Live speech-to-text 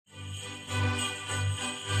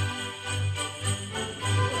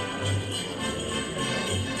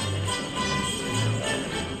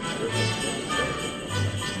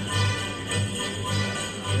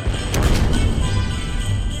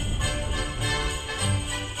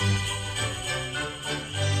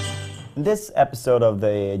In this episode of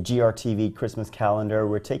the GRTV Christmas calendar,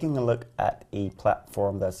 we're taking a look at a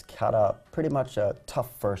platform that's had a pretty much a tough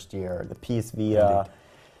first year. The PS Vita, Indeed.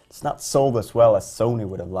 it's not sold as well as Sony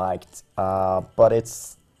would have liked, but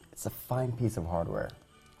it's a fine piece of hardware.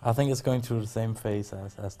 I think it's going through the same phase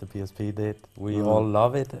as the PSP did. We all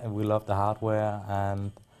love it, and we love the hardware,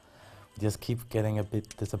 and just keep getting a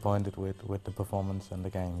bit disappointed with the performance and the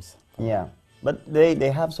games. Yeah, but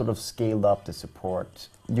they have sort of scaled up the support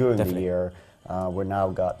during the Definitely. year. We're now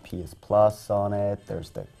got PS Plus on it. There's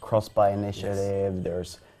the cross-buy initiative. Yes.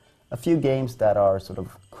 There's a few games that are sort of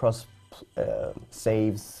cross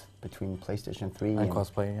saves between PlayStation 3 And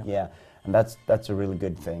crossplay, yeah. Yeah, and that's a really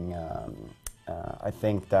good thing. I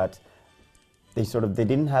think that they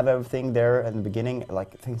didn't have everything there in the beginning,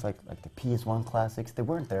 like things like the PS1 classics. They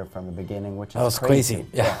weren't there from the beginning, which That is was crazy.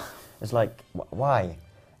 Yeah. It's like why?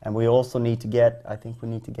 And we also need to get. I think we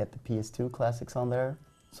need to get the PS2 classics on there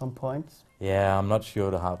at some point. Yeah, I'm not sure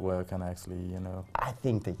the hardware can actually, I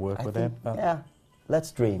think they Work I with think- it, but- Yeah,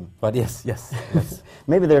 let's dream. But yes, let's.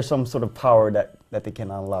 Maybe there's some sort of power that they can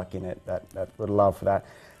unlock in it that would allow for that.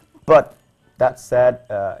 But that said,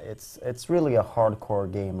 it's really a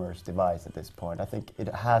hardcore gamer's device at this point. I think it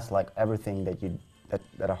has like everything that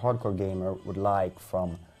a hardcore gamer would like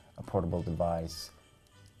from a portable device.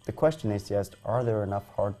 The question is just, are there enough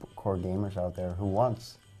hardcore gamers out there who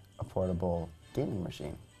wants a portable gaming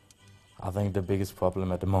machine? I think the biggest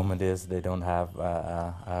problem at the moment is they don't have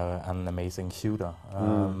an amazing shooter.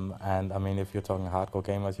 And I mean, if you're talking hardcore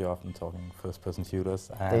gamers, you're often talking first-person shooters.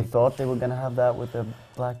 And They thought they were going to have that with the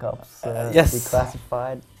Black Ops yes.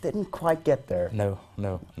 Declassified. Didn't quite get there. No,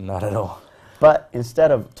 not at all. But instead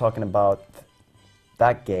of talking about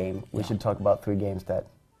that game, we Yeah. should talk about 3 games that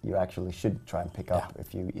you actually should try and pick up Yeah.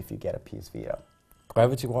 if you get a PS Vita.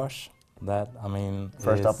 Gravity Rush, that, I mean,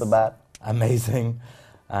 First is off the bat, amazing.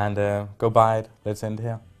 And go buy it. Let's end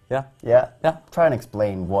here. Yeah. yeah. Yeah. Try and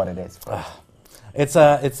explain what it is first.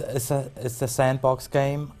 It's a sandbox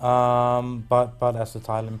game, but as the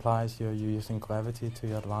title implies, you're using gravity to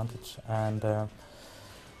your advantage, and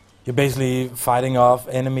you're basically fighting off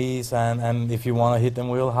enemies. And if you want to hit them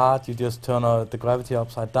real hard, you just turn the gravity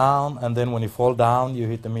upside down, and then when you fall down, you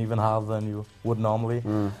hit them even harder than you would normally.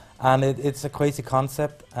 And it's a crazy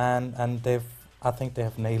concept, and I think they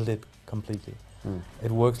have nailed it completely. It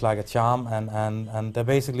works like a charm, and they're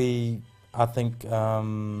basically, I think,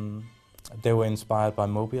 they were inspired by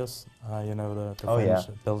Mobius, the Oh, yeah.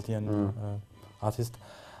 French Belgian artist,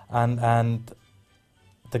 and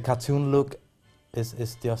the cartoon look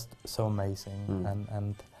is just so amazing,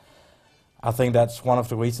 and I think that's one of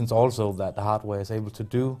the reasons also that the hardware is able to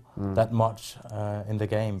do that much in the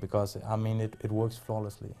game, because I mean it works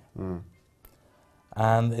flawlessly,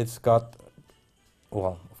 and it's got,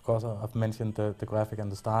 well, of course I've mentioned the graphic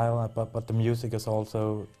and the style, but the music is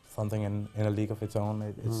also something in a league of its own.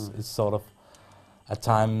 It's sort of at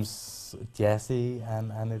times jazzy,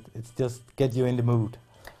 and it's just get you in the mood.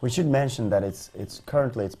 We should mention that it's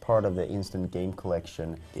currently part of the Instant Game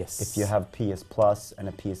Collection. Yes. If you have PS Plus and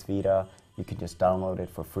a PS Vita, you can just download it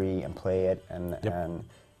for free and play it. And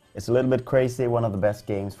it's a little bit crazy. One of the best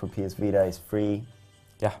games for PS Vita is free.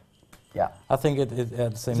 Yeah. Yeah. I think it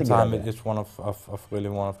at the same It's a good time idea. it's one of really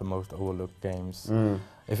one of the most overlooked games.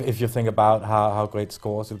 If you think about how great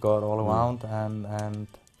scores it got all around, and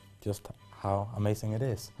just how amazing it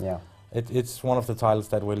is. Yeah. It's one of the titles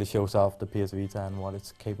that really shows off the PS Vita and what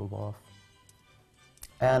it's capable of.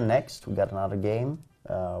 And next, we got another game.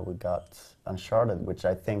 We got Uncharted, which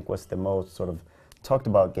I think was the most sort of talked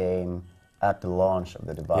about game at the launch of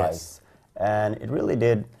the device. Yes. And it really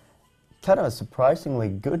did kind of a surprisingly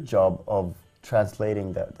good job of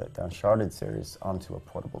translating the Uncharted series onto a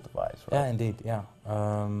portable device, right? Yeah, indeed, yeah.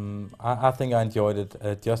 I think I enjoyed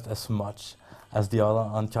it just as much as the other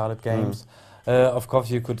Uncharted games. Of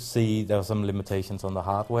course, you could see there were some limitations on the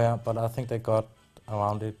hardware, but I think they got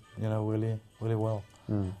around it, really, really well.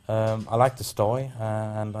 I like the story,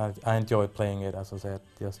 and I enjoyed playing it, as I said,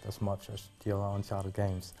 just as much as the other Uncharted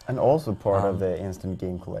games. And also part of the Instant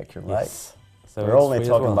Game Collection, right? Yes. So We're it's only free as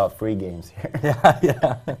talking well. about free games here.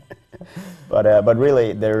 yeah. But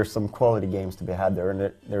really, there's some quality games to be had there,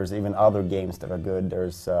 and there's even other games that are good.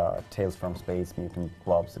 There's Tales from Space, Mutant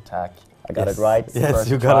Blobs Attack. I got it right. Yes, first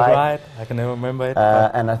you got try. it right. I can never remember it.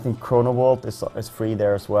 And I think Chronovolt is free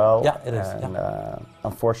there as well. Yeah, it is, And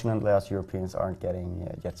unfortunately, us Europeans aren't getting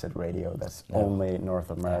Jet Set Radio. That's only North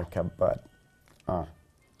America. But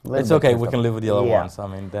it's okay. We can live with the other Yeah. ones. I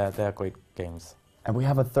mean, they're great games. And we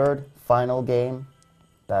have a third, final game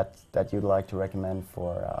that you'd like to recommend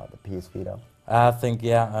for the PS Vita. I think,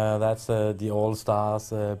 that's the All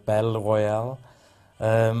Stars Battle Royale.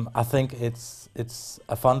 I think it's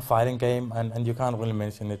a fun fighting game, and you can't really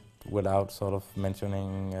mention it without sort of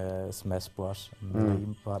mentioning Smash Bros.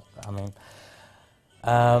 But I mean,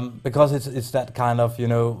 because it's that kind of, you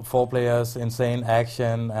know, 4 players, insane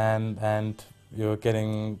action, and you're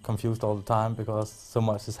getting confused all the time because so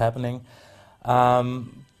much is happening.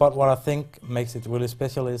 But what I think makes it really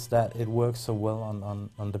special is that it works so well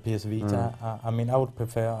on the PS Vita. I mean, I would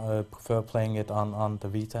prefer playing it on the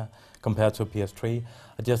Vita compared to PS3.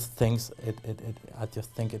 I just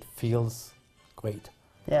think it feels great.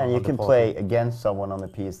 Yeah, and you can play against someone on the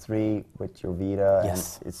PS3 with your Vita.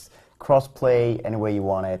 Yes. And it's cross-play any way you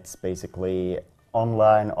want it. It's basically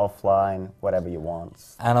online, offline, whatever you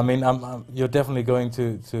want. And I mean, you're definitely going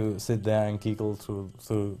to sit there and giggle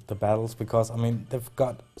through the battles, because I mean, they've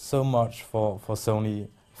got so much for Sony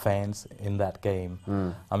fans in that game.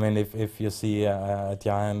 I mean, if you see a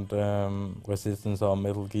giant Resistance or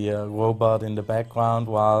Metal Gear robot in the background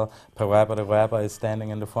while Parappa the Rapper is standing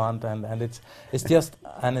in the front, and it's just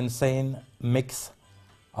an insane mix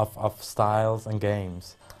of styles and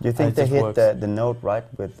games. Do you think they hit the note right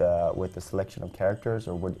with the selection of characters,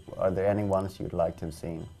 or are there any ones you'd like to have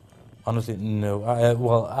seen? Honestly, no.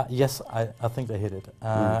 Yes, I think they hit it.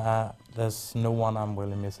 There's no one I'm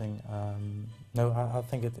really missing. No, I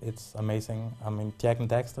think it's amazing. I mean, Jak and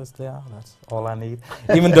Daxter's there. That's all I need.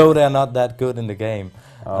 Even though they're not that good in the game,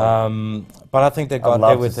 but I think they got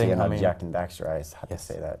everything. I'd love to see Jak and Daxter. I have to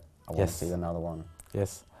say that. I want to see another one.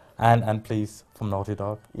 Yes, and please from Naughty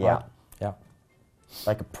Dog. Yeah. Right? Yeah.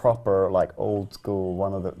 Like a proper, like old school,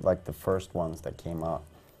 one of the first ones that came out.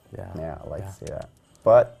 Yeah, I like to see that.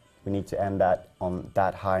 But we need to end that on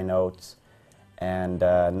that high note. And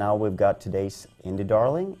now we've got today's Indie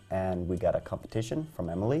Darling, and we got a competition from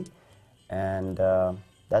Emily. And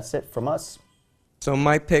that's it from us. So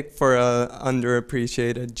my pick for a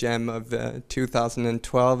underappreciated gem of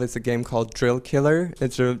 2012 is a game called Drill Killer.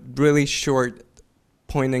 It's a really short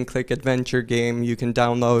point-and-click adventure game you can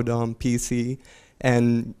download on PC.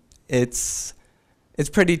 And it's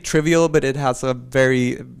pretty trivial, but it has a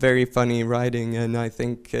very, very funny writing, and I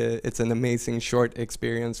think it's an amazing short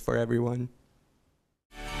experience for everyone.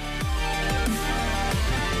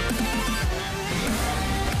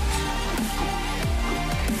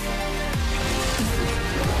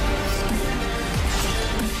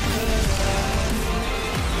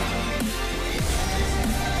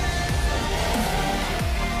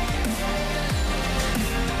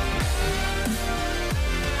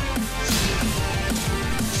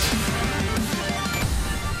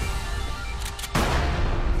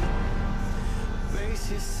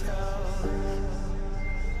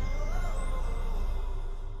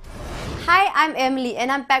 Hi, I'm Emily,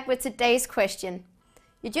 and I'm back with today's question.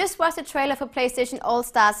 You just watched the trailer for PlayStation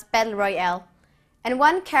All-Stars Battle Royale, and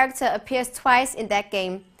one character appears twice in that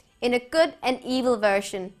game, in a good and evil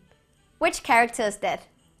version. Which character is that?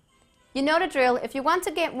 You know the drill. If you want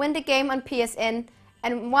to win the game on PSN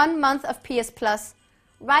and 1 month of PS Plus,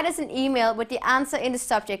 write us an email with the answer in the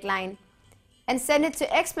subject line and send it to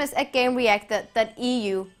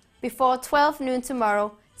xmas@gamereactor.eu before 12 noon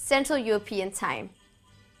tomorrow, Central European Time.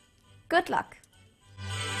 Good luck!